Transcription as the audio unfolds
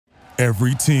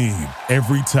Every team,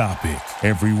 every topic,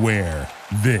 everywhere.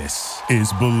 This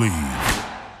is Believe.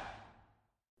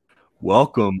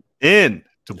 Welcome in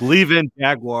to Believe in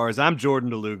Jaguars. I'm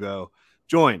Jordan DeLugo,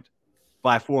 joined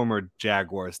by former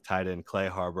Jaguars tight end Clay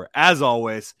Harbor. As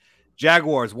always,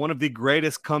 Jaguars, one of the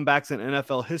greatest comebacks in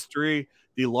NFL history,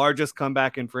 the largest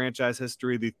comeback in franchise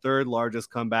history, the third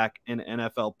largest comeback in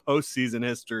NFL postseason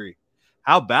history.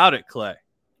 How about it, Clay?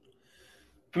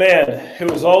 Man,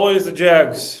 it was always the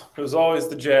Jags. It was always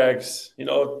the Jags. You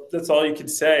know, that's all you could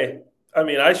say. I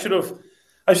mean, I should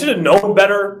have known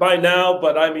better by now,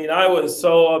 but I mean, I was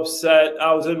so upset.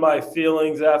 I was in my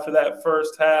feelings after that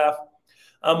first half.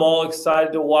 I'm all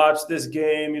excited to watch this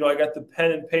game. You know, I got the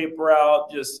pen and paper out,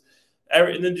 just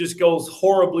everything just goes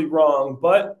horribly wrong.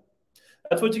 But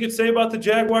that's what you could say about the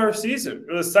Jaguar season.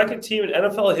 They're the second team in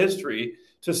NFL history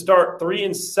to start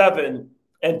 3-7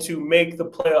 and to make the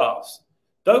playoffs.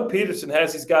 Doug Peterson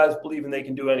has these guys believing they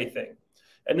can do anything.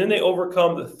 And then they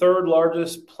overcome the third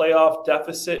largest playoff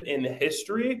deficit in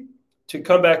history to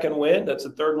come back and win. That's the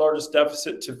third largest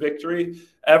deficit to victory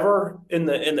ever in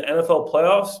the NFL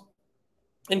playoffs.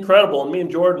 Incredible. And me and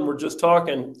Jordan were just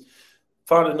talking,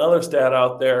 found another stat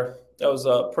out there. That was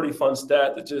a pretty fun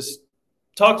stat that just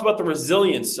talks about the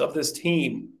resilience of this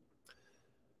team.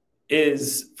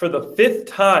 Is for the fifth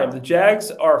time, the Jags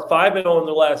are 5-0 in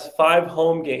their last 5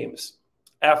 home games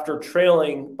after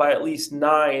trailing by at least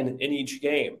 9 in each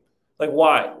game. Like,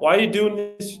 why? Why are you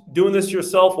doing this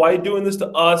yourself? Why are you doing this to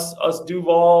us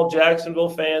Duval, Jacksonville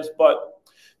fans? But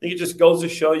I think it just goes to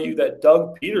show you that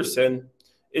Doug Peterson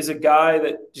is a guy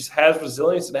that just has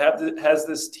resilience and has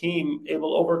this team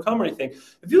able to overcome anything.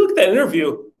 If you look at that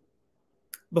interview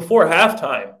before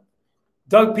halftime,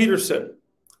 Doug Peterson,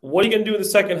 what are you going to do in the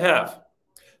second half?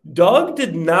 Doug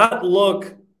did not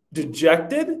look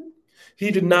dejected. He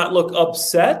did not look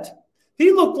upset.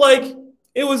 He looked like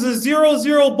it was a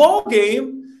 0-0 ball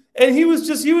game, and he was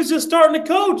just starting to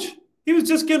coach. He was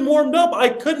just getting warmed up. I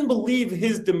couldn't believe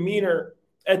his demeanor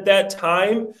at that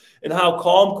time and how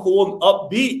calm, cool, and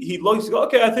upbeat he looks.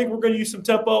 Okay, I think we're going to use some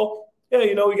tempo. Yeah,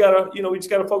 we just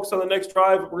gotta focus on the next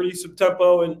drive. We're going to use some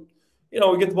tempo, and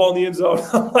we get the ball in the end zone.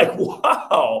 I'm like,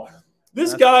 wow,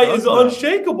 this guy is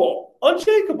unshakable.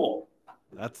 Unshakable.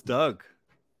 That's Doug,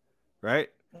 right?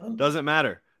 Doesn't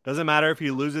matter. Doesn't matter if he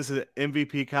loses an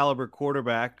MVP caliber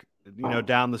quarterback,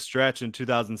 down the stretch in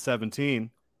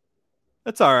 2017.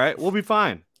 That's all right. We'll be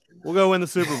fine. We'll go win the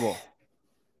Super Bowl,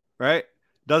 right?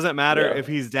 Doesn't matter if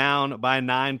he's down by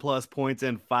 9+ points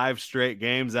in 5 straight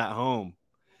games at home.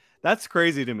 That's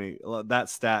crazy to me, that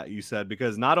stat you said,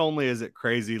 because not only is it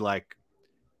crazy, like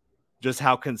just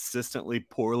how consistently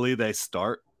poorly they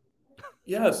start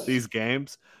these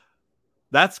games.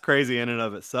 That's crazy in and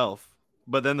of itself.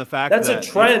 But then the fact that's that a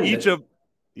trend. It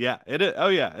is. Oh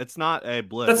yeah, it's not a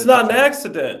blip. That's not an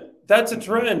accident. That's a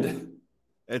trend.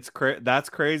 That's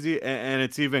crazy, and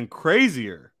it's even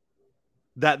crazier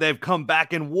that they've come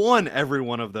back and won every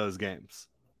one of those games.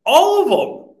 All of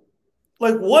them.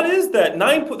 Like, what is that?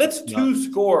 9. That's 2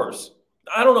 scores.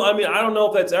 I don't know. I mean, I don't know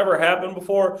if that's ever happened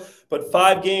before, but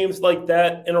 5 games like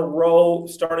that in a row,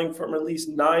 starting from at least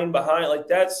 9 behind, like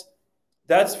that's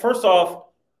first off.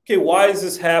 Okay, why is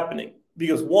this happening?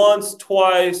 Because once,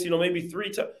 twice, maybe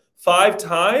 3 times, 5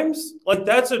 times, like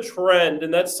that's a trend,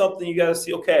 and that's something you got to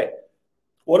see. Okay,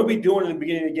 what are we doing in the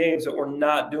beginning of the games that we're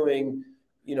not doing,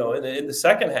 in the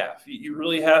second half? You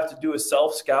really have to do a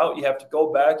self-scout. You have to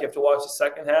go back. You have to watch the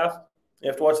second half. You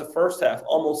have to watch the first half,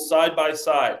 almost side by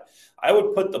side. I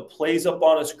would put the plays up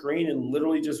on a screen and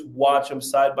literally just watch them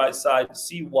side by side to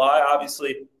see why.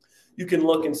 Obviously, you can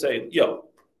look and say,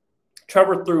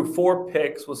 Trevor threw 4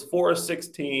 picks, was 4 of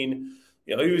 16.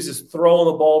 He was just throwing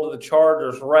the ball to the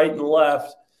Chargers right and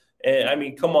left. And, I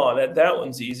mean, come on, that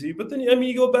one's easy. But then,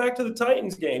 you go back to the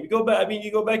Titans game. You go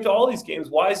back to all these games.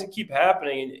 Why does it keep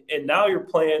happening? And now you're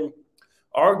playing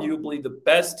arguably the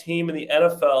best team in the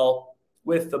NFL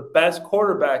with the best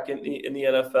quarterback in the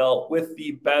NFL, with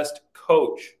the best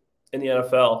coach in the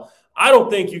NFL. I don't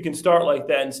think you can start like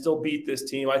that and still beat this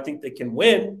team. I think they can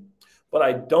win. But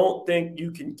I don't think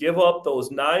you can give up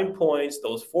those 9 points,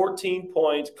 those 14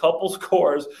 points, couple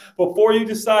scores before you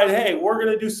decide, hey, we're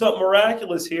going to do something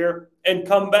miraculous here and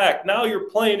come back. Now you're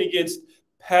playing against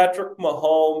Patrick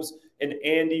Mahomes and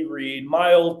Andy Reid,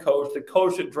 my old coach, the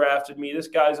coach that drafted me. This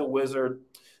guy's a wizard.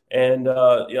 And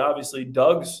obviously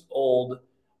Doug's old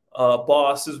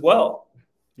boss as well.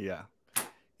 Yeah.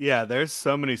 Yeah, there's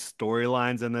so many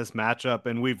storylines in this matchup,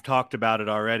 and we've talked about it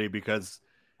already because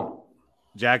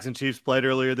Jags and Chiefs played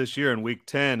earlier this year in Week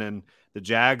 10, and the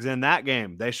Jags in that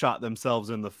game, they shot themselves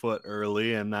in the foot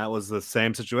early, and that was the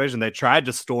same situation. They tried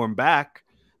to storm back.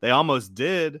 They almost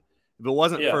did. If it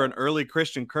wasn't for an early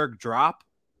Christian Kirk drop,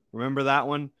 remember that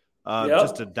one?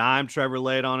 Just a dime Trevor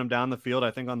laid on him down the field,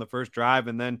 I think, on the first drive.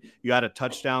 And then you had a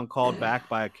touchdown called back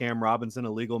by a Cam Robinson,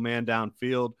 a legal man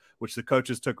downfield, which the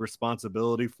coaches took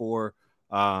responsibility for.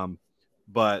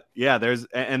 But yeah,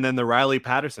 and then the Riley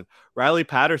Patterson. Riley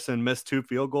Patterson missed 2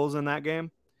 field goals in that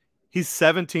game. He's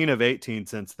 17 of 18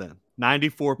 since then.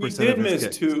 94% of his He did miss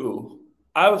kicks. 2.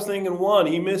 I was thinking 1.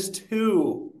 He missed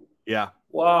 2. Yeah.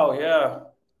 Wow, yeah.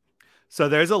 So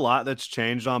there's a lot that's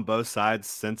changed on both sides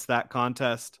since that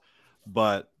contest,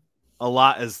 but a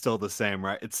lot is still the same,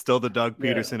 right? It's still the Doug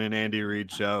Peterson and Andy Reid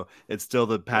show. It's still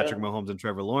the Patrick Mahomes and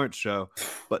Trevor Lawrence show.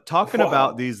 But talking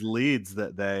about these leads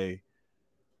that they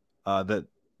that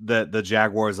the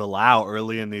Jaguars allow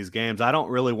early in these games, I don't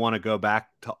really want to go back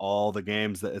to all the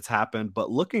games that it's happened,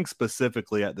 but looking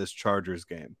specifically at this Chargers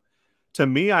game, to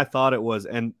me, I thought it was,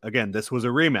 and again, this was a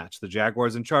rematch, the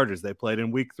Jaguars and Chargers. They played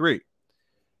in week 3.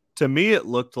 To me, it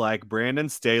looked like Brandon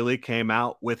Staley came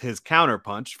out with his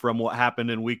counterpunch from what happened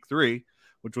in week 3,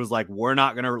 which was like, we're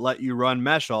not going to let you run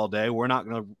mesh all day. We're not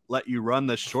going to let you run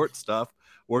this short stuff.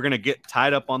 We're going to get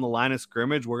tied up on the line of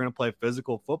scrimmage. We're going to play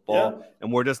physical football,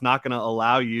 and we're just not going to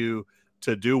allow you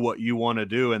to do what you want to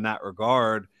do in that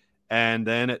regard. And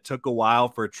then it took a while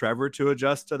for Trevor to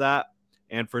adjust to that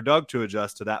and for Doug to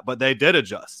adjust to that, but they did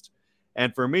adjust.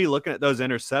 And for me, looking at those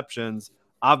interceptions,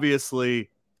 obviously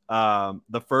 –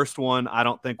 the first one, I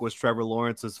don't think was Trevor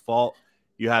Lawrence's fault.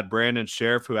 You had Brandon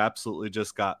Sheriff, who absolutely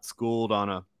just got schooled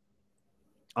on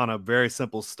a very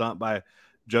simple stunt by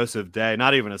Joseph Day.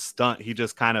 Not even a stunt. He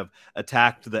just kind of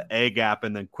attacked the A gap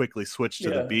and then quickly switched to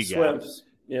the B gap.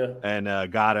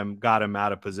 And got him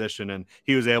out of position. And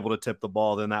he was able to tip the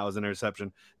ball. Then that was an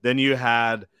interception. Then you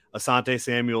had Asante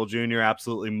Samuel Jr.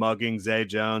 absolutely mugging Zay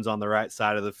Jones on the right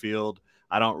side of the field.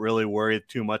 I don't really worry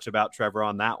too much about Trevor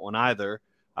on that one either.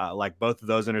 Like both of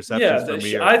those interceptions for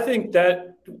me. I think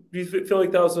that – do you feel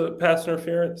like that was a pass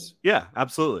interference? Yeah,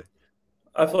 absolutely.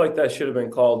 I feel like that should have been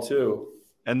called too.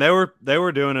 And they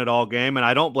were doing it all game, and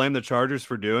I don't blame the Chargers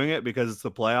for doing it because it's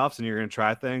the playoffs and you're going to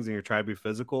try things and you're trying to be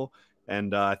physical.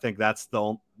 And I think that's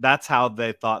how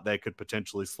they thought they could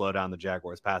potentially slow down the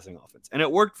Jaguars' passing offense. And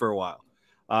it worked for a while.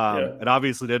 It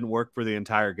obviously didn't work for the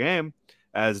entire game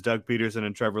as Doug Peterson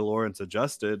and Trevor Lawrence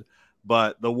adjusted.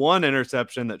 But the one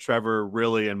interception that Trevor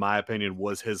really, in my opinion,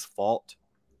 was his fault,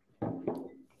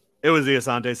 it was the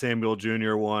Asante Samuel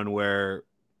Jr. one where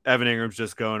Evan Ingram's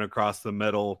just going across the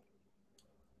middle,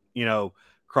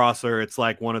 crosser. It's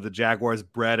like one of the Jaguars'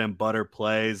 bread and butter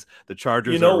plays. The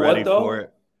Chargers are ready for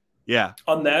it. Yeah.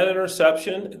 On that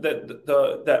interception,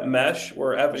 that mesh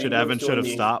where Evan should have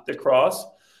stopped the cross,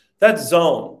 that's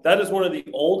zone. That is one of the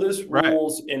oldest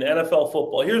rules in NFL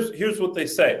football. Here's what they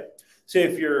say. Say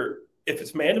if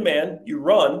it's man-to-man, you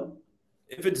run.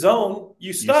 If it's zone,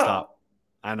 you stop.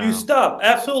 I know. You stop.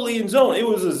 Absolutely in zone. It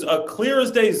was a clear as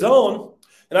day zone.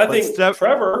 And I think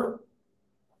Trevor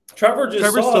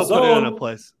just saw still put it in a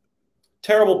place.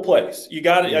 Terrible place. You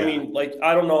got it. Yeah. I mean,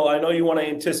 I don't know. I know you want to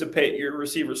anticipate your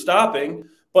receiver stopping,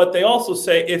 but they also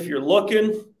say if you're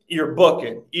looking, you're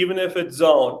booking, even if it's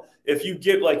zone. If you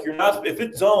get if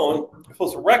it's zone, you're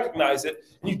supposed to recognize it,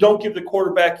 and you don't give the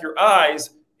quarterback your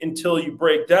eyes until you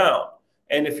break down.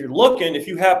 And if you're looking, if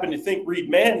you happen to think read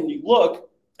man and you look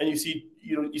and you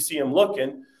see him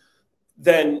looking,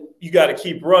 then you got to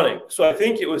keep running. So I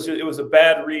think it was a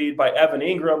bad read by Evan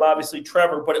Ingram, obviously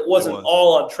Trevor, but it wasn't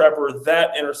all on Trevor,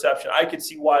 that interception. I could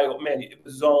see why, it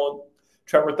was zone.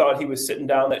 Trevor thought he was sitting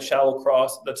down that shallow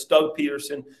cross. That's Doug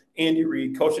Peterson, Andy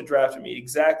Reid, coach that drafted me,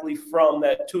 exactly from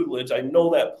that tutelage. I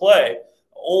know that play,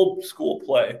 old school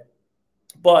play.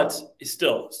 But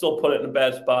still put it in a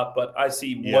bad spot. But I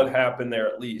see what happened there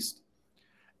at least.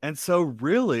 And so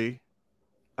really,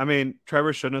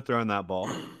 Trevor shouldn't have thrown that ball.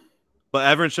 But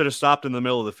Everett should have stopped in the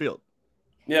middle of the field.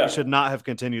 Yeah. He should not have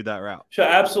continued that route. Should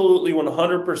absolutely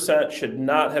 100% should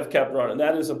not have kept running.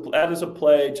 That is a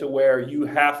play to where you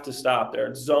have to stop there.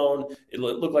 It's zone. It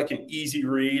looked like an easy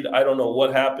read. I don't know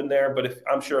what happened there, but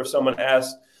I'm sure if someone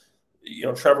asked –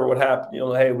 Trevor, what happened?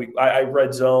 Hey, I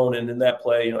read zone, and in that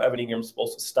play, Evan Ingram's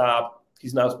supposed to stop.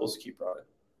 He's not supposed to keep running.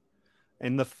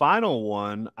 And the final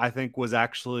one, I think, was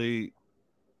actually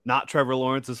not Trevor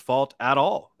Lawrence's fault at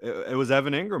all. It was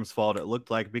Evan Ingram's fault, it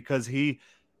looked like, because he,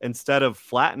 instead of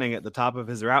flattening at the top of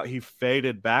his route, he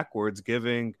faded backwards,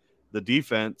 giving the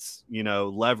defense,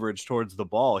 leverage towards the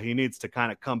ball. He needs to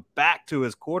kind of come back to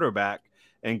his quarterback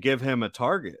and give him a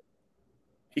target.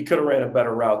 He could have ran a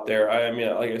better route there.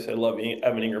 Like I said, I love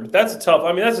Evan Ingram. But that's a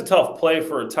tough play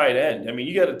for a tight end.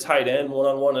 You got a tight end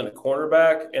one-on-one and a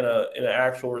cornerback and an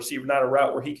actual receiver, not a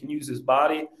route where he can use his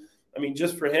body.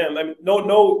 Just for him,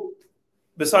 no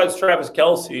besides Travis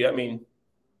Kelce, I mean,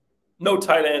 no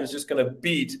tight end is just going to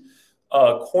beat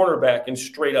a cornerback in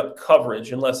straight up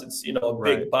coverage unless it's, a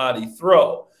big body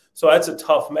throw. So that's a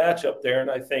tough matchup there.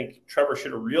 And I think Trevor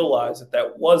should have realized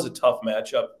that was a tough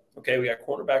matchup. Okay, we got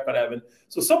cornerback on Evan.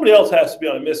 So somebody else has to be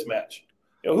on a mismatch.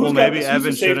 Maybe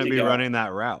Evan shouldn't be running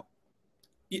that route.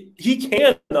 He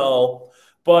can, though,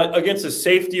 but against a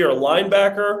safety or a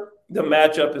linebacker, the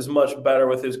matchup is much better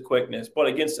with his quickness. But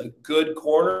against a good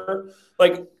corner,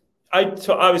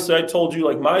 obviously I told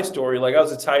you my story. I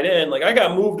was a tight end. I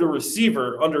got moved to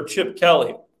receiver under Chip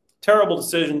Kelly. Terrible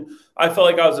decision. I felt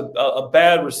like I was a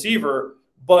bad receiver,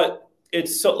 but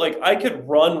it's so I could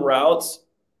run routes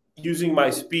using my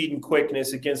speed and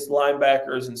quickness against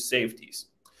linebackers and safeties.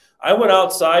 I went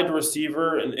outside to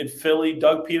receiver in Philly.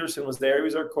 Doug Peterson was there. He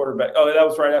was our quarterback. Oh, that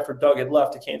was right after Doug had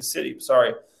left to Kansas City.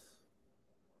 Sorry.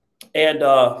 And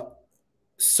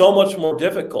so much more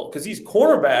difficult because these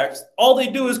cornerbacks, all they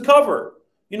do is cover.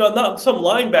 Not some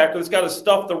linebacker that's got to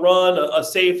stuff the run, a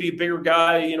safety, bigger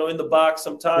guy, in the box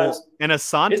sometimes. Well, and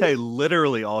Asante,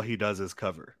 literally all he does is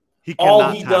cover. All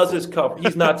he does is cover.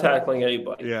 He's not tackling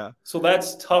anybody. Yeah. So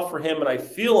that's tough for him, and I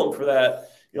feel him for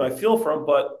that. I feel for him,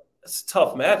 but it's a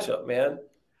tough matchup, man.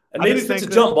 And maybe if it's a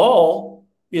jump ball,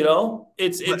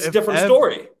 it's a different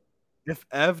story. If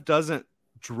Ev doesn't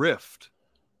drift.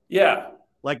 Yeah.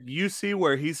 You see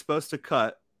where he's supposed to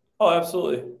cut. Oh,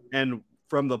 absolutely. And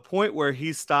from the point where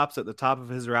he stops at the top of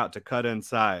his route to cut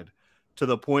inside to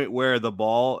the point where the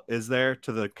ball is there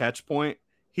to the catch point,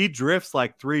 he drifts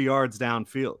 3 yards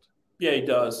downfield. Yeah, he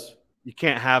does. You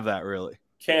can't have that, really.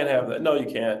 Can't have that. No,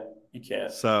 you can't. You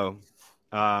can't. So,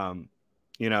 and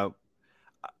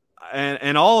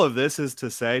all of this is to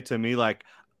say to me,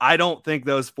 I don't think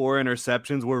those 4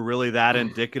 interceptions were really that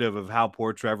indicative of how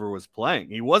poor Trevor was playing.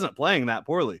 He wasn't playing that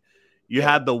poorly. You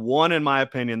had the one, in my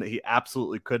opinion, that he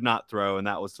absolutely could not throw, and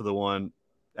that was to the one,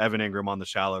 Evan Ingram on the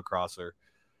shallow crosser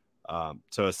to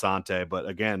Asante. But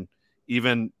again,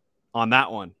 even on that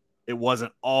one, it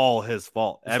wasn't all his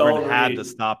fault. Evan had to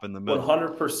stop in the middle.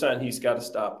 100% he's got to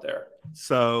stop there.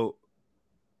 So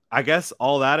I guess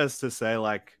all that is to say,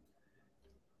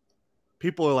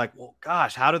 people are well,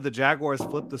 gosh, how did the Jaguars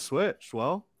flip the switch?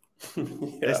 Well,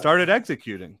 they started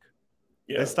executing.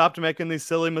 Yeah. They stopped making these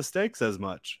silly mistakes as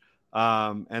much.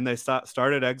 And they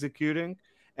started executing,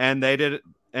 and they did it.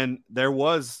 And there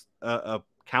was a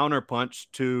counterpunch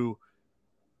to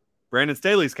Brandon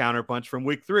Staley's counterpunch from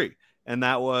week 3. And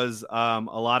that was a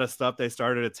lot of stuff. They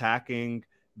started attacking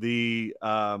the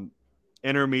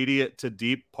intermediate to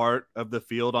deep part of the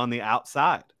field on the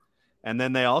outside. And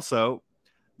then they also,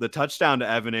 the touchdown to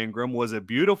Evan Ingram was a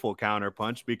beautiful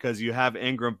counterpunch because you have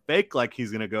Ingram fake like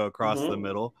he's going to go across the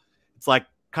middle. It's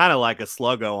kind of like a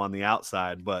sluggo on the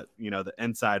outside, but the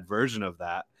inside version of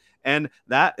that. And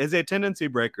that is a tendency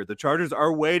breaker. The Chargers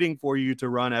are waiting for you to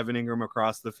run Evan Ingram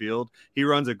across the field. He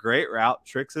runs a great route,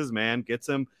 tricks his man, gets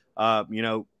him,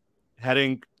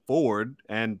 heading forward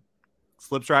and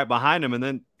slips right behind him. And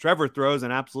then Trevor throws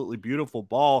an absolutely beautiful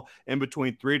ball in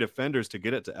between 3 defenders to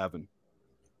get it to Evan.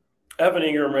 Evan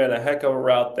Ingram ran a heck of a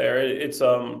route there. It's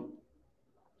I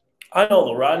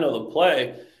know the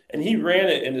play. And he ran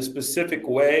it in a specific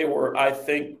way where I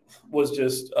think was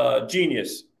just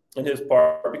genius in his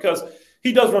part because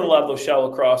he does run a lot of those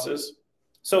shallow crosses.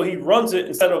 So he runs it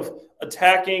instead of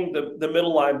attacking the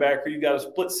middle linebacker. You got a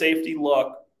split safety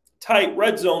look, tight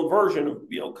red zone version of,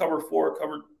 cover 4,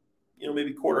 cover,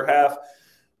 maybe quarter half,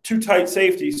 2 tight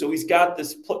safeties. So he's got the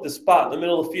spot in the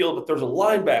middle of the field, but there's a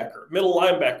middle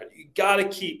linebacker. You got to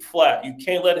keep flat. You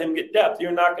can't let him get depth.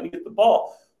 You're not going to get the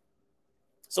ball.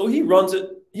 So he runs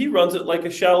it like a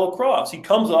shallow cross. He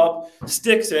comes up,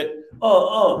 sticks it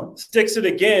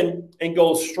again, and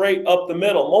goes straight up the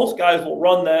middle. Most guys will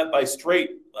run that by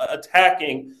straight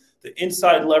attacking the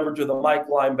inside leverage of the Mike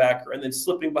linebacker and then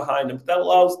slipping behind him. That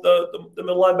allows the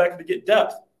middle linebacker to get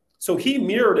depth. So he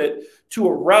mirrored it to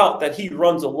a route that he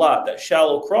runs a lot, that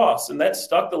shallow cross, and that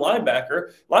stuck the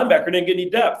linebacker. Linebacker didn't get any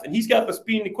depth, and he's got the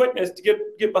speed and the quickness to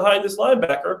get behind this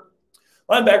linebacker.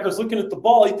 Linebacker's looking at the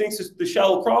ball. He thinks the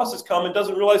shallow cross is coming,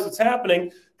 doesn't realize what's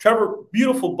happening. Trevor,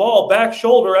 beautiful ball, back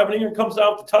shoulder. Evan Ingram comes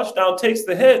down with the touchdown, takes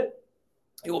the hit.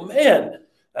 You go, man,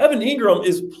 Evan Ingram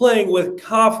is playing with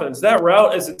confidence. That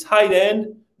route as a tight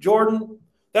end, Jordan,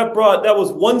 that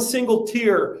was one single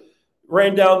tear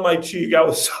ran down my cheek. I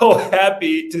was so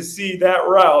happy to see that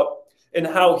route and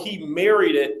how he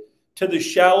married it to the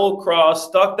shallow cross,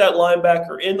 stuck that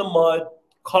linebacker in the mud,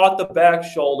 caught the back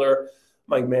shoulder.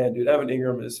 I'm like, man, dude, Evan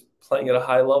Ingram is playing at a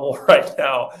high level right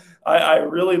now. I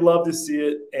really love to see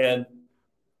it. And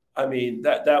I mean,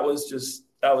 that was just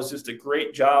that was just a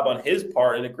great job on his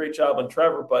part and a great job on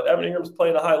Trevor. But Evan Ingram's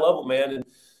playing a high level, man, and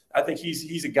I think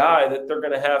he's a guy that they're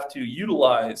going to have to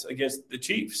utilize against the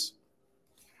Chiefs.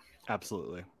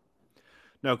 Absolutely.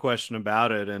 No question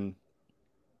about it. And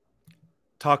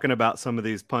talking about some of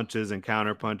these punches and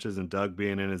counter punches and Doug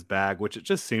being in his bag, which it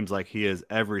just seems like he is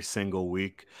every single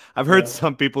week. I've heard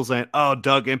some people saying, oh,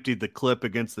 Doug emptied the clip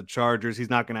against the Chargers. He's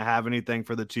not going to have anything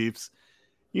for the Chiefs.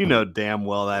 You know damn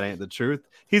well that ain't the truth.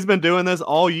 He's been doing this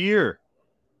all year.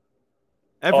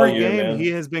 Every game, man. He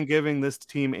has been giving this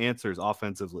team answers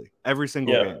offensively. Every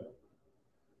single game.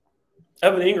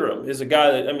 Evan Ingram is a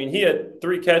guy that, I mean, he had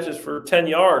 3 catches for 10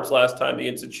 yards last time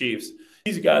against the Chiefs.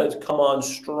 He's a guy that's come on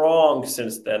strong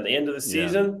since then. The end of the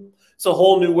season, it's a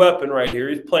whole new weapon right here.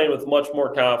 He's playing with much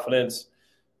more confidence.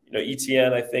 You know,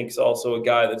 ETN, I think, is also a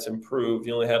guy that's improved.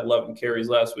 He only had 11 carries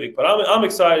last week. But I'm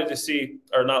excited to see,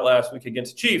 or not last week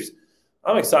against the Chiefs.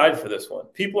 I'm excited for this one.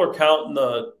 People are counting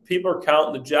the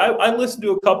I listened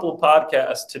to a couple of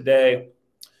podcasts today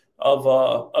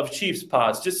of Chiefs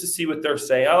pods just to see what they're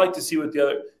saying. I like to see what the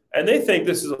other – and they think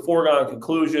this is a foregone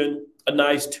conclusion, a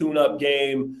nice tune-up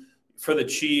game for the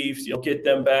Chiefs, get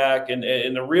them back. And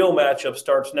the real matchup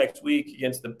starts next week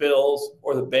against the Bills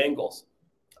or the Bengals.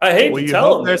 I hate to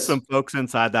tell them there's some folks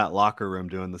inside that locker room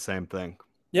doing the same thing.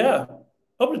 Yeah.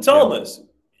 Hope to tell them this.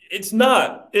 It's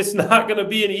not going to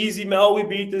be an easy meal. We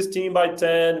beat this team by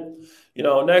 10.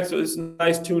 Next is a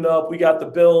nice tune-up. We got the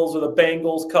Bills or the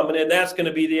Bengals coming in. That's going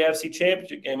to be the AFC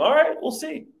Championship game. All right, we'll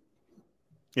see.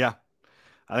 Yeah.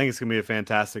 I think it's going to be a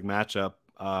fantastic matchup.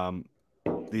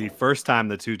 The first time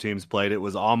the two teams played, it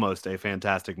was almost a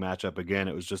fantastic matchup. Again,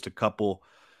 it was just a couple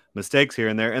mistakes here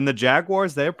and there. And the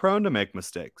Jaguars, they're prone to make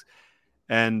mistakes.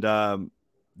 And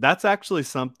that's actually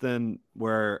something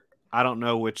where I don't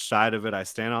know which side of it I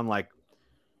stand on. Like,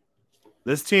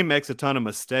 this team makes a ton of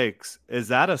mistakes. Is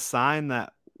that a sign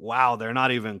that, wow, they're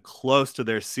not even close to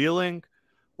their ceiling,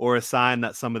 or a sign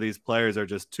that some of these players are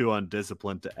just too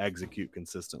undisciplined to execute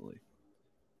consistently?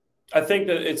 I think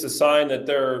that it's a sign that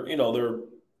they're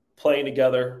playing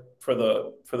together for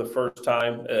the first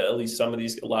time. At least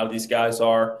a lot of these guys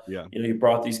are. Yeah. You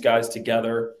brought these guys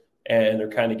together and they're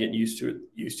kind of getting used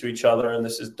to each other. And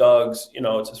this is Doug's,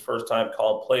 it's his first time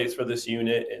calling plays for this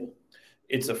unit, and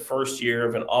it's a first year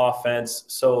of an offense.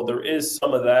 So there is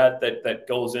some of that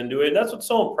goes into it. And that's what's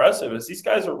so impressive is these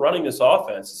guys are running this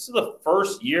offense. This is the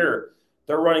first year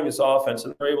they're running this offense,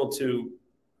 and they're able to,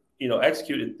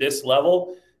 execute at this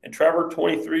level. And Trevor,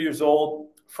 23 years old,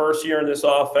 first year in this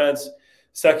offense,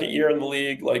 second year in the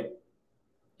league. Like,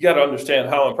 you got to understand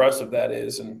how impressive that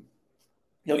is. And,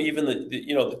 even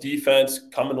the defense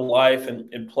coming to life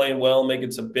and playing well,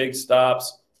 making some big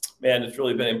stops, man, it's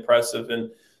really been impressive. And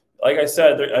like I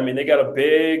said, they got a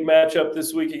big matchup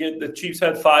this week. Again, the Chiefs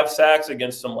had 5 sacks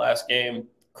against them last game.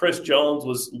 Chris Jones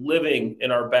was living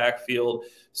in our backfield.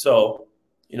 So,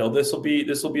 this will be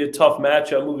a tough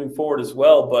matchup moving forward as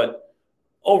well. But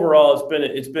overall,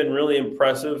 it's been really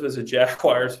impressive as a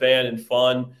Jaguars fan and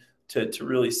fun to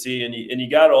really see. And you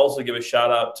got to also give a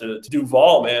shout out to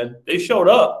Duval, man. They showed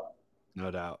up.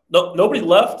 No doubt. Nobody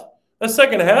left. That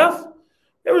second half,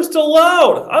 they were still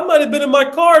loud. I might have been in my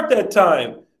car at that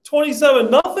time.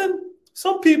 27-0.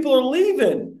 Some people are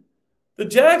leaving. The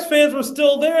Jags fans were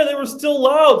still there. They were still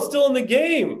loud, still in the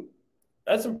game.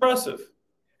 That's impressive.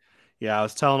 Yeah, I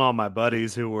was telling all my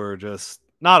buddies who were just,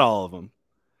 not all of them,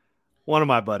 one of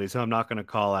my buddies who I'm not going to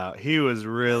call out, he was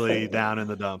really down in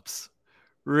the dumps.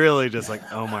 Really just like,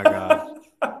 oh my God,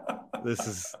 this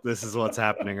is what's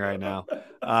happening right now.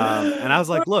 And I was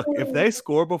like, look, if they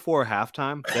score before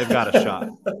halftime, they've got a shot.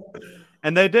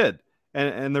 And they did.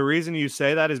 And the reason you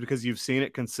say that is because you've seen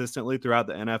it consistently throughout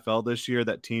the NFL this year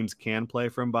that teams can play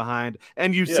from behind.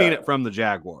 And you've seen it from the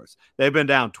Jaguars. They've been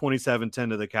down 27-10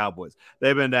 to the Cowboys.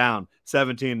 They've been down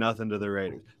 17-0 to the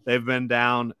Raiders. They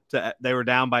were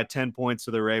down by 10 points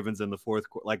to the Ravens in the fourth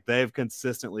quarter. Like, they've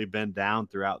consistently been down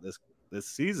throughout this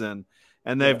season.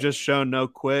 And they've just shown no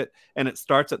quit. And it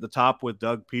starts at the top with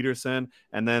Doug Peterson.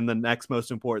 And then the next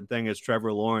most important thing is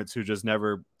Trevor Lawrence, who just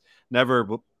never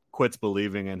quits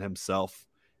believing in himself.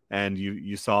 And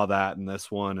you saw that in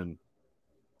this one. And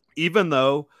even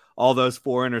though all those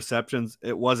 4 interceptions,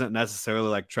 it wasn't necessarily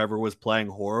like Trevor was playing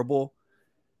horrible.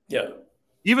 Yeah.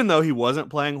 Even though he wasn't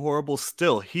playing horrible,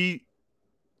 still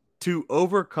to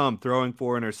overcome throwing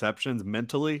 4 interceptions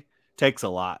mentally takes a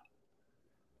lot.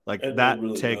 Like, that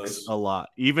really takes a lot.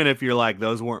 Even if you're like,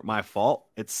 those weren't my fault,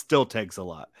 it still takes a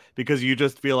lot because you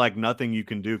just feel like nothing you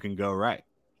can do can go right.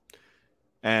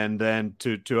 And then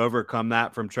to overcome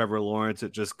that from Trevor Lawrence,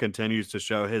 it just continues to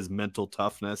show his mental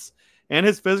toughness and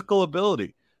his physical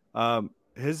ability.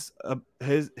 his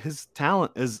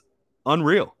talent is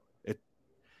unreal.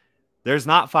 There's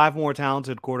not 5 more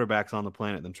talented quarterbacks on the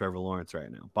planet than Trevor Lawrence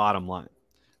right now. Bottom line.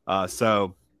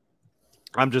 So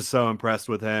I'm just so impressed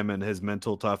with him and his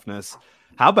mental toughness.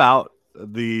 How about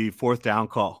the 4th down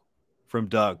call from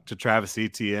Doug to Travis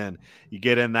Etienne? You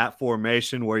get in that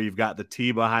formation where you've got the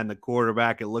T behind the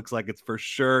quarterback. It looks like it's for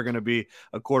sure going to be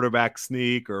a quarterback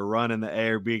sneak or a run in the A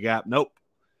or B gap. Nope.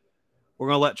 We're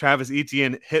going to let Travis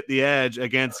Etienne hit the edge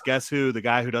against, guess who? The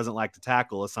guy who doesn't like to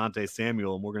tackle, Asante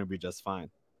Samuel, and we're going to be just fine.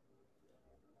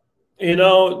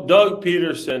 Doug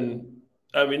Peterson,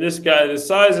 I mean, this guy, the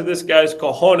size of this guy's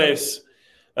cojones,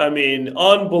 I mean,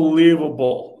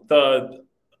 unbelievable. I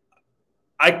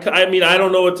mean, I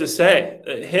don't know what to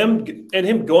say. Him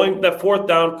going that 4th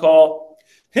down call,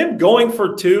 him going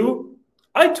for 2,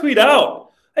 I tweet out.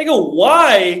 I go,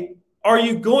 why are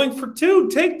you going for 2?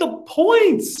 Take the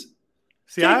points.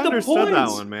 See, I understood that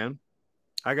one, man.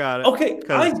 I got it. Okay,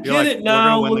 I get it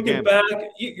now. Looking back,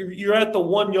 you're at the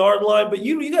 1 yard line, but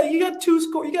you got 2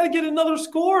 score. You got to get another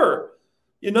score.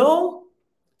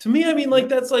 To me, I mean, like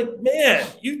that's like, man,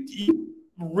 you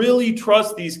really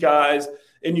trust these guys,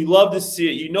 and you love to see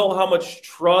it. You know how much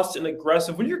trust and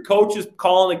aggressive when your coach is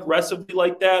calling aggressively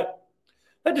like that.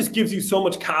 That just gives you so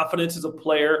much confidence as a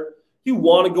player. You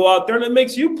want to go out there, and it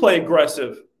makes you play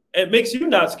aggressive. It makes you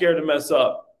not scared to mess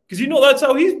up because that's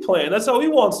how he's playing. That's how he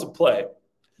wants to play.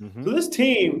 Mm-hmm. So this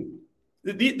team,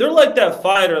 they're like that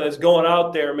fighter that's going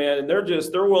out there, man, and they're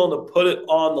willing to put it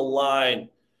on the line.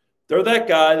 They're that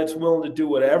guy that's willing to do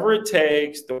whatever it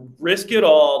takes, to risk it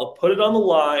all, to put it on the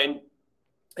line,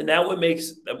 and that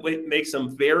makes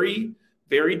them very,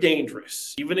 very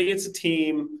dangerous, even against a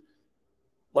team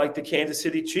like the Kansas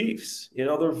City Chiefs.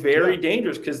 They're very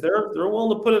dangerous because they're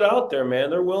willing to put it out there, man.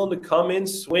 They're willing to come in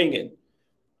swinging,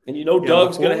 and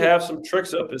Doug's going to have some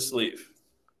tricks up his sleeve.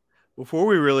 Before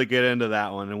we really get into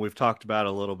that one, and we've talked about it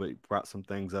a little bit, brought some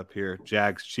things up here,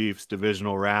 Jags Chiefs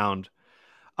divisional round,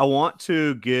 I want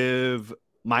to give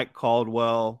Mike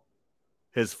Caldwell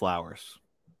his flowers.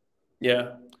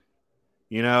 Yeah.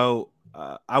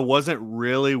 I wasn't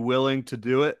really willing to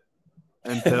do it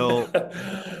until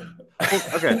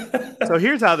okay. So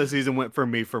here's how the season went for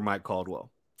me for Mike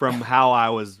Caldwell. From how I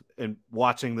was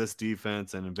watching this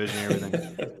defense and envisioning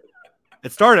everything.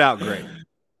 It started out great.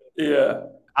 Yeah.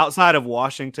 Outside of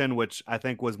Washington, which I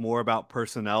think was more about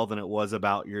personnel than it was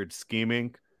about your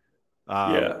scheming.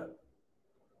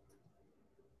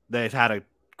 They've had a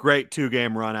great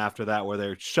 2-game run after that where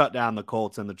they shut down the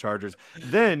Colts and the Chargers.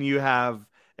 Then you have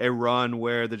a run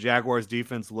where the Jaguars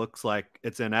defense looks like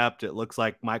it's inept. It looks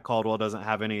like Mike Caldwell doesn't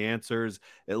have any answers.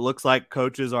 It looks like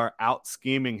coaches are out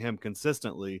scheming him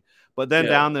consistently. But then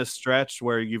down this stretch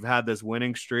where you've had this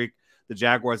winning streak, the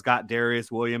Jaguars got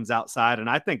Darius Williams outside, and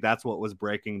I think that's what was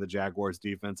breaking the Jaguars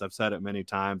defense. I've said it many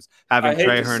times. Having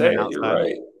Trey Herndon outside. You're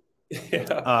right.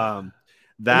 Yeah.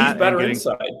 He's better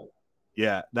inside.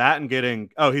 Yeah, that and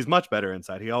getting – he's much better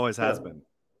inside. He always has been.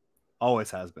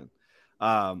 Always has been.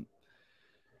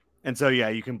 And so,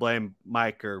 you can blame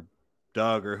Mike or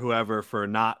Doug or whoever for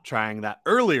not trying that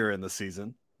earlier in the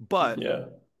season. But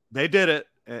they did it,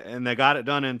 and they got it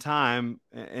done in time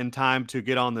to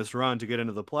get on this run, to get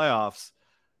into the playoffs.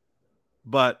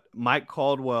 But Mike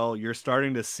Caldwell, you're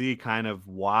starting to see kind of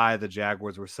why the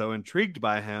Jaguars were so intrigued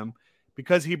by him,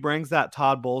 because he brings that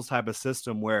Todd Bowles type of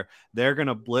system where they're going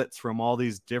to blitz from all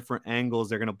these different angles.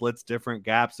 They're going to blitz different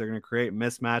gaps. They're going to create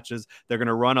mismatches. They're going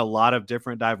to run a lot of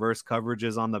different diverse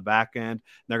coverages on the back end.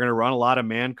 They're going to run a lot of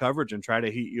man coverage and try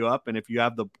to heat you up. And if you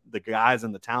have the guys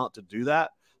and the talent to do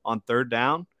that on 3rd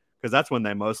down, because that's when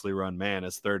they mostly run man,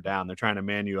 is 3rd down. They're trying to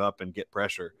man you up and get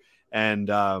pressure. And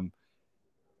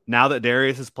now that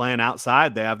Darius is playing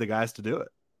outside, they have the guys to do it.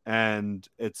 And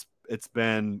it's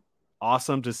been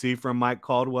awesome to see from Mike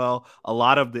Caldwell. A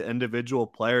lot of the individual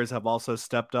players have also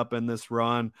stepped up in this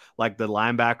run. Like the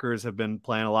linebackers have been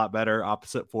playing a lot better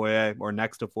opposite Foye or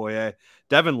next to Foye.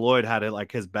 Devin Lloyd had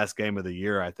his best game of the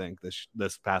year, I think,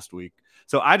 this past week.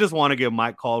 So I just want to give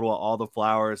Mike Caldwell all the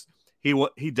flowers.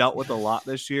 He dealt with a lot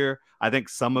this year. I think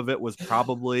some of it was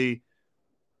probably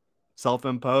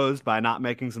self-imposed by not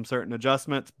making some certain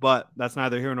adjustments, but that's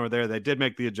neither here nor there. They did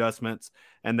make the adjustments,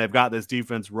 and they've got this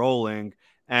defense rolling.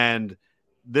 And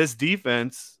this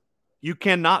defense, you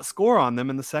cannot score on them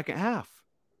in the second half.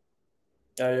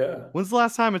 Yeah. When's the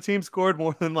last time a team scored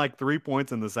more than 3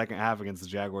 points in the second half against the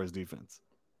Jaguars defense?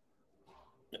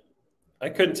 I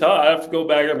couldn't tell. I have to go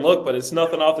back and look, but it's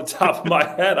nothing off the top of my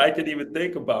head I could even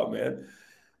think about, man.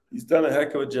 He's done a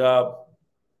heck of a job.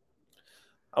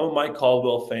 I'm a Mike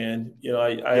Caldwell fan.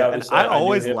 I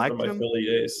always liked him from my Philly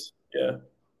days. Yeah.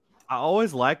 I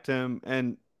always liked him,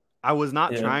 and I was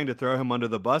not trying to throw him under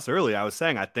the bus early. I was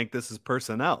saying I think this is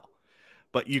personnel.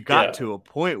 But you got to a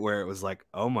point where it was like,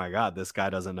 oh my God, this guy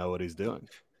doesn't know what he's doing.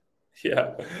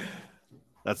 Yeah.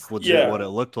 That's legit what it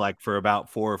looked like for about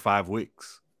 4 or 5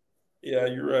 weeks. Yeah,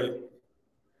 you're right.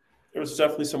 There was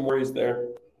definitely some worries there.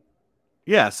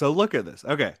 Yeah, so look at this.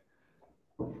 Okay.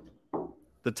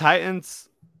 The Titans,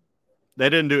 they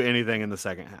didn't do anything in the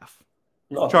second half.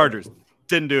 Nothing. Chargers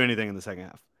didn't do anything in the second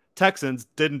half. Texans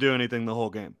didn't do anything the whole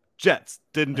game. Jets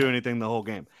didn't do anything the whole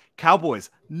game. Cowboys,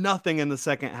 nothing in the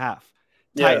second half.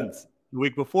 Titans, the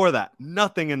week before that,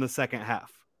 nothing in the second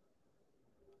half.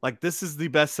 Like, this is the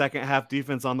best second half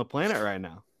defense on the planet right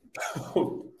now.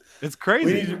 It's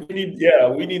crazy. We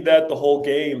need that the whole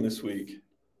game this week.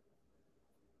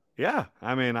 Yeah,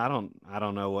 I mean, I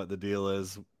don't know what the deal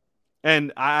is,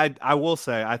 and I will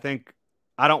say I think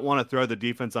I don't want to throw the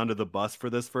defense under the bus for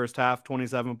this first half,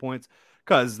 27 points,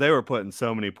 because they were put in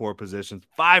so many poor positions.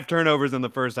 5 turnovers in the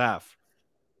first half.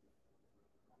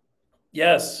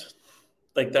 Yes.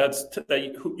 Like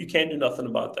you can't do nothing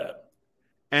about that.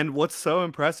 And what's so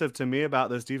impressive to me about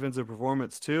this defensive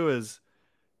performance too is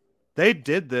they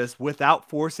did this without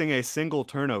forcing a single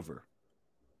turnover.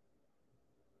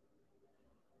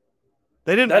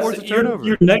 They didn't force a turnover.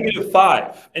 You're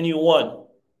 -5 and you won.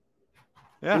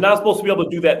 Yeah. You're not supposed to be able to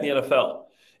do that in the NFL.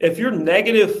 If you're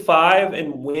 -5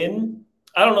 and win,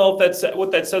 I don't know if that's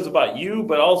what that says about you,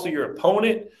 but also your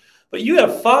opponent. But you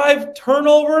have 5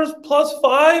 turnovers plus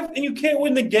 5, and you can't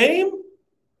win the game?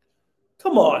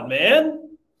 Come on,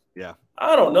 man. Yeah.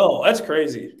 I don't know. That's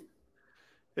crazy.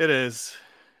 It is.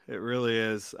 It really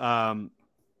is. And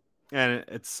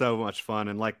it's so much fun.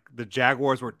 And, like, the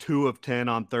Jaguars were 2 of 10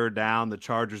 on third down. The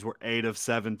Chargers were 8 of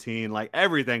 17. Like,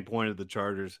 everything pointed to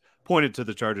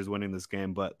the Chargers winning this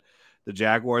game. But the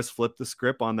Jaguars flipped the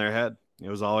script on their head. It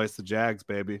was always the Jags,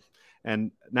 baby.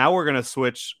 And now we're going to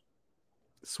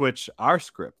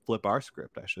flip our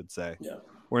script, I should say. Yeah.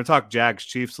 We're going to talk Jags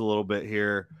Chiefs a little bit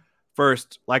here.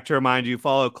 First, like to remind you,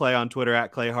 follow Clay on Twitter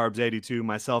at ClayHarbs82,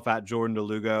 myself at Jordan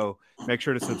DeLugo. Make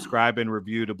sure to subscribe and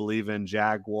review to Believe in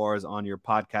Jaguars on your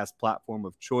podcast platform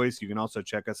of choice. You can also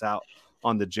check us out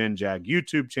on the Gen Jag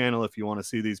YouTube channel if you want to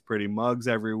see these pretty mugs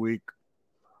every week.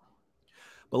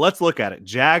 But let's look at it.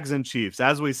 Jags and Chiefs.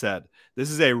 As we said, this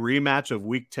is a rematch of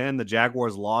Week 10. The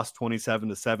Jaguars lost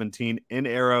 27-17 in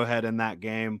Arrowhead in that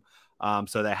game.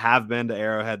 So they have been to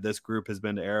Arrowhead. This group has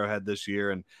been to Arrowhead this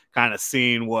year and kind of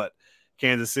seen what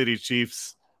Kansas City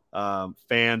Chiefs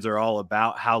fans are all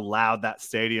about, how loud that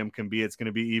stadium can be. It's going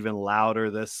to be even louder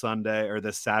this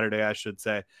Saturday, I should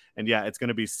say. And yeah, it's going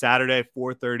to be Saturday,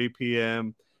 4:30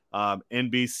 p.m.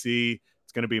 NBC.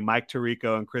 It's going to be Mike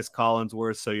Tirico and Chris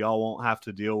Collinsworth. So y'all won't have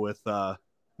to deal with,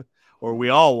 or we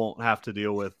all won't have to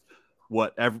deal with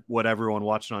what everyone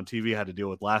watching on TV had to deal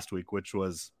with last week, which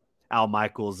was Al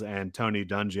Michaels and Tony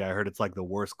Dungy. I heard it's like the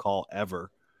worst call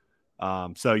ever.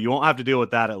 So you won't have to deal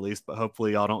with that at least, but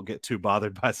hopefully y'all don't get too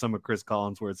bothered by some of Chris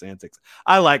Collinsworth's antics.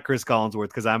 I like Chris Collinsworth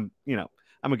because I'm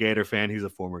a Gator fan. He's a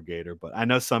former Gator, but I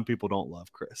know some people don't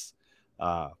love Chris.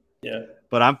 Yeah.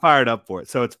 But I'm fired up for it.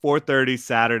 So it's 4:30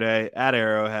 Saturday at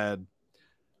Arrowhead.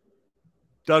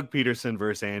 Doug Peterson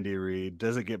versus Andy Reid.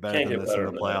 Does it get better than this in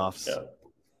the playoffs?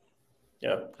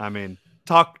 Yeah. I mean,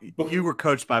 you were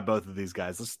coached by both of these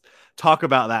guys. Let's talk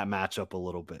about that matchup a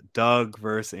little bit. Doug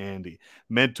versus Andy.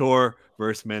 Mentor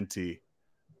versus mentee.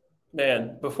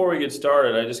 Man, before we get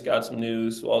started, I just got some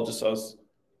news. Well, just us.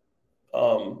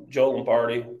 Joe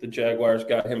Lombardi, the Jaguars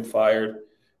got him fired.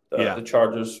 The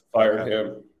Chargers fired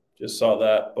him. Just saw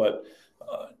that. But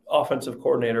offensive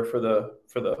coordinator for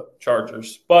the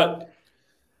Chargers. But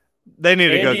they need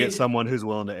to go get someone who's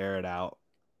willing to air it out.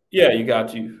 Yeah, you got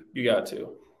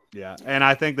to. Yeah, and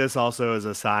I think this also is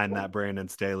a sign that Brandon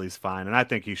Staley's fine, and I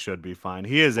think he should be fine.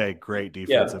 He is a great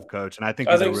defensive coach, and I think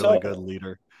he's a really good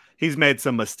leader. He's made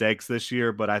some mistakes this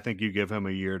year, but I think you give him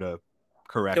a year to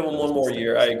correct. Give him one more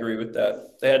year. I agree with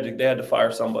that. They had to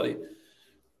fire somebody.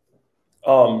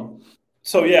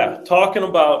 So yeah, talking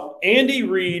about Andy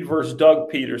Reid versus Doug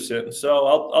Peterson. So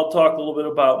I'll talk a little bit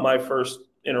about my first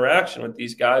interaction with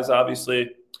these guys. Obviously,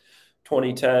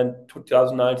 2009,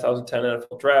 2010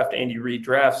 NFL draft, Andy Reid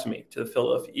drafts me to the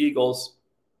Philadelphia Eagles.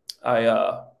 I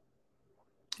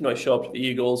show up to the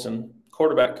Eagles, and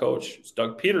quarterback coach is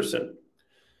Doug Peterson.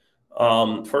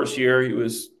 First year, he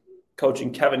was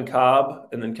coaching Kevin Kolb,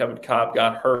 and then Kevin Kolb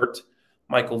got hurt.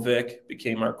 Michael Vick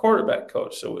became our quarterback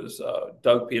coach. So it was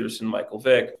Doug Peterson, Michael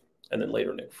Vick, and then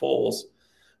later Nick Foles.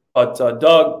 But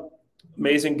Doug,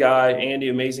 amazing guy. Andy,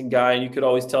 amazing guy. And you could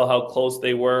always tell how close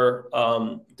they were.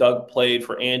 Doug played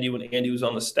for Andy when Andy was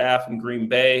on the staff in Green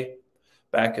Bay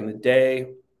back in the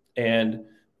day. And,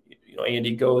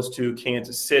 Andy goes to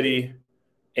Kansas City,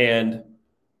 and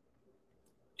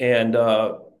Andy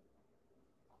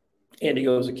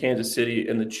goes to Kansas City,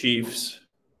 and the Chiefs,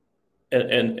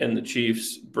 and the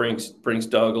Chiefs brings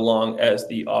Doug along as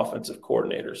the offensive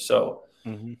coordinator. So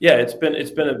yeah,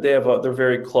 they're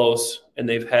very close, and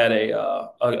they've had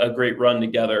a great run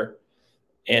together,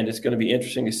 and it's going to be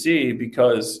interesting to see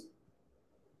because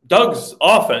Doug's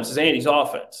offense is Andy's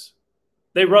offense.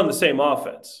 They run the same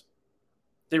offense.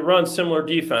 They run similar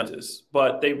defenses,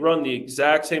 but they run the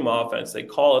exact same offense. They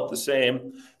call it the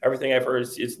same. Everything I've heard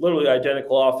is it's literally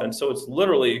identical offense. So it's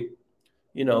literally,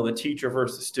 the teacher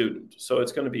versus the student. So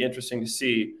it's going to be interesting to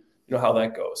see, how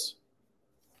that goes.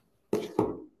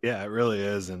 Yeah, it really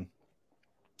is. And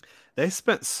they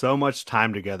spent so much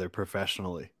time together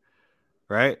professionally,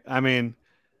 right? I mean,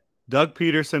 Doug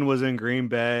Peterson was in Green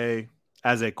Bay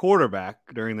as a quarterback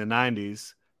during the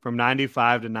 90s from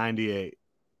 95 to 98.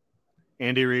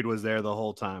 Andy Reid was there the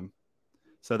whole time.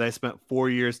 So they spent 4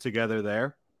 years together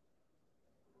there.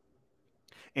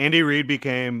 Andy Reid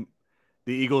became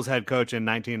the Eagles head coach in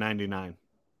 1999.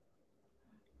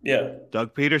 Yeah.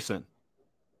 Doug Peterson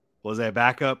was a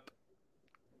backup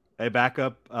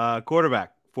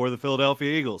quarterback for the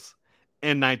Philadelphia Eagles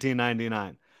in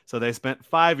 1999. So they spent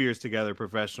 5 years together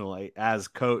professionally as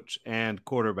coach and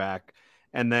quarterback.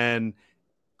 And then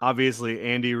obviously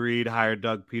Andy Reid hired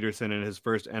Doug Peterson in his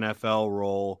first NFL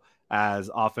role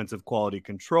as offensive quality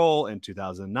control in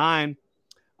 2009.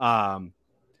 And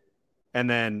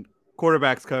then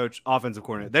quarterbacks coach, offensive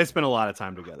coordinator. They spent a lot of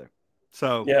time together.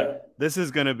 So This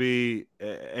is going to be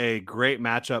a great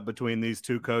matchup between these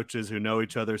two coaches who know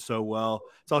each other so well.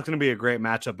 It's also going to be a great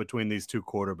matchup between these two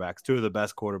quarterbacks, two of the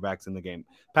best quarterbacks in the game.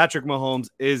 Patrick Mahomes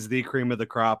is the cream of the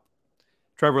crop.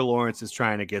 Trevor Lawrence is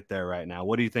trying to get there right now.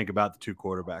 What do you think about the two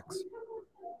quarterbacks?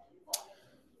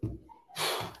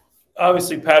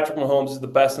 Obviously, Patrick Mahomes is the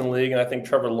best in the league, and I think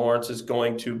Trevor Lawrence is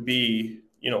going to be,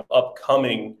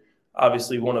 upcoming,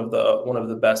 obviously one of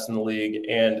the best in the league.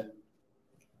 And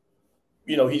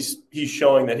he's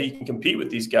showing that he can compete with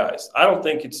these guys. I don't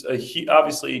think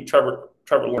obviously Trevor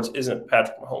Lawrence isn't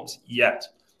Patrick Mahomes yet.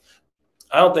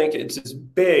 I don't think it's as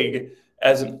big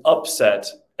as an upset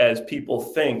as people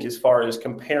think as far as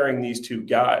comparing these two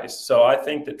guys. So I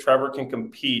think that Trevor can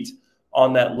compete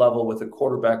on that level with a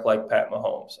quarterback like Pat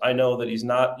Mahomes. I know that he's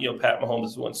not, Pat Mahomes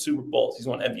has won Super Bowls, he's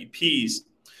won MVPs,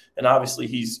 and obviously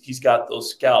he's got those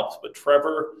scalps. But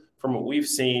Trevor, from what we've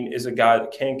seen, is a guy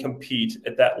that can compete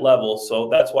at that level. So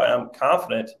that's why I'm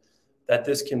confident that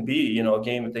this can be, a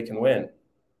game that they can win.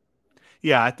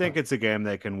 Yeah, I think it's a game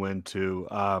they can win too.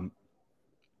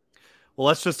 Well,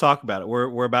 let's just talk about it.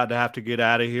 We're about to have to get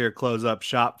out of here, close up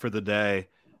shop for the day.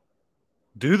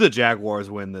 Do the Jaguars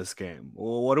win this game?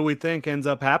 Well, what do we think ends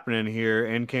up happening here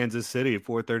in Kansas City at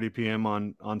 4:30 p.m.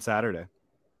 on Saturday?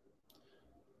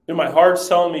 My heart's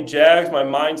telling me Jags. My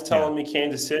mind's telling me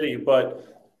Kansas City. But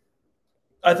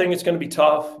I think it's going to be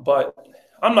tough. But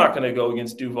I'm not going to go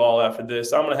against Duval after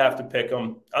this. I'm going to have to pick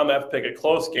them. I'm going to have to pick a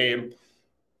close game.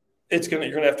 You're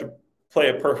going to have to play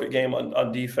a perfect game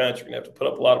on defense. You're going to have to put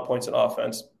up a lot of points on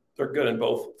offense. They're good in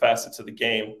both facets of the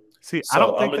game. See, so I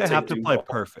don't think they have to play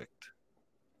perfect.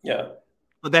 Yeah.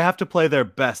 But they have to play their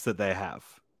best that they have.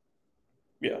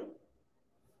 Yeah.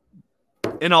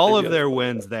 In all of their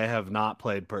wins, they have not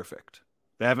played perfect.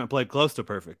 They haven't played close to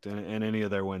perfect in any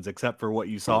of their wins, except for what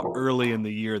you saw early in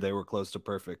the year. They were close to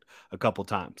perfect a couple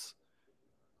times.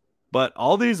 But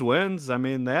all these wins, I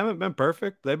mean, they haven't been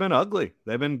perfect. They've been ugly.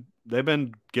 They've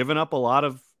been giving up a lot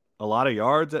of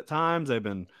yards at times. They've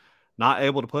been not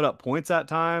able to put up points at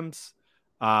times.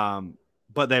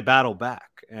 But they battle back.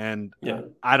 And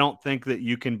I don't think that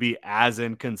you can be as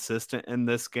inconsistent in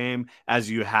this game as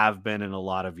you have been in a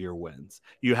lot of your wins.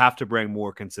 You have to bring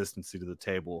more consistency to the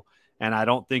table. And I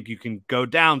don't think you can go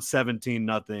down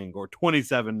 17-0 or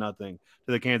 27-0 to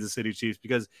the Kansas City Chiefs,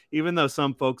 because even though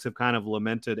some folks have kind of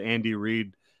lamented Andy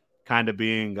Reid kind of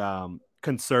being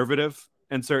conservative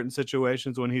in certain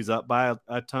situations when he's up by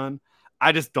a ton,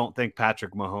 I just don't think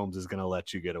Patrick Mahomes is going to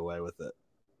let you get away with it.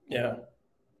 Yeah.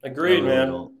 Agreed,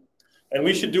 man. And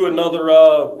we should do another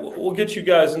we'll get you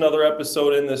guys another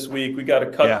episode in this week. We got to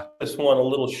cut this one a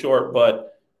little short,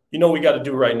 but we got to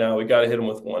do right now. We got to hit them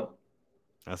with one.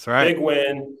 That's right. Big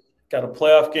win. Got a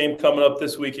playoff game coming up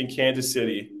this week in Kansas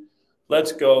City.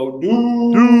 Let's go.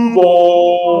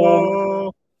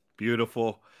 Duval.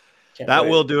 Beautiful. That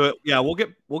will do it. Yeah,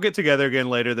 we'll get together again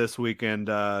later this week and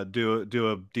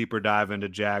do a deeper dive into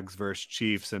Jags versus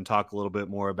Chiefs and talk a little bit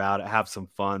more about it. Have some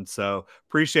fun. So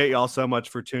appreciate y'all so much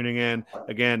for tuning in.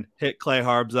 Again, hit Clay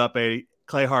Harbs up,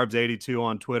 Clay Harbs 82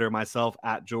 on Twitter. Myself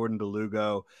at Jordan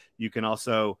DeLugo. You can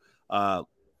also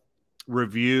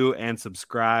review and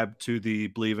subscribe to the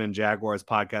Believe in Jaguars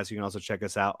podcast. You can also check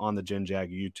us out on the Gen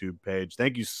Jag YouTube page.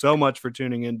 Thank you so much for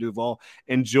tuning in, Duval.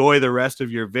 Enjoy the rest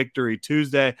of your Victory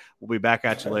Tuesday. We'll be back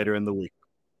at you later in the week.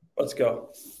 Let's go.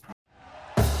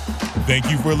 Thank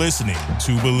you for listening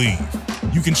to Believe.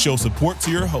 You can show support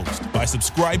to your host by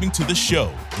subscribing to the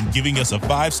show and giving us a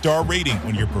 5-star rating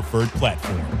on your preferred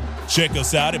platform. Check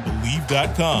us out at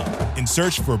Believe.com and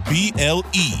search for BLEAV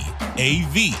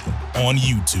on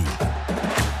YouTube.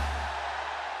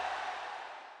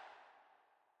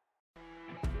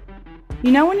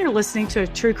 You know when you're listening to a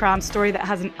true crime story that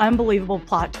has an unbelievable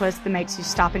plot twist that makes you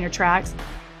stop in your tracks?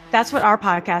 That's what our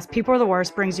podcast, People Are the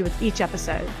Worst, brings you with each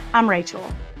episode. I'm Rachel.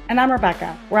 And I'm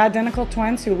Rebecca. We're identical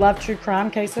twins who love true crime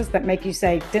cases that make you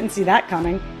say, didn't see that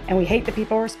coming, and we hate the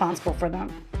people responsible for them.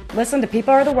 Listen to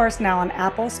People Are the Worst now on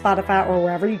Apple, Spotify, or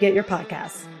wherever you get your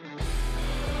podcasts.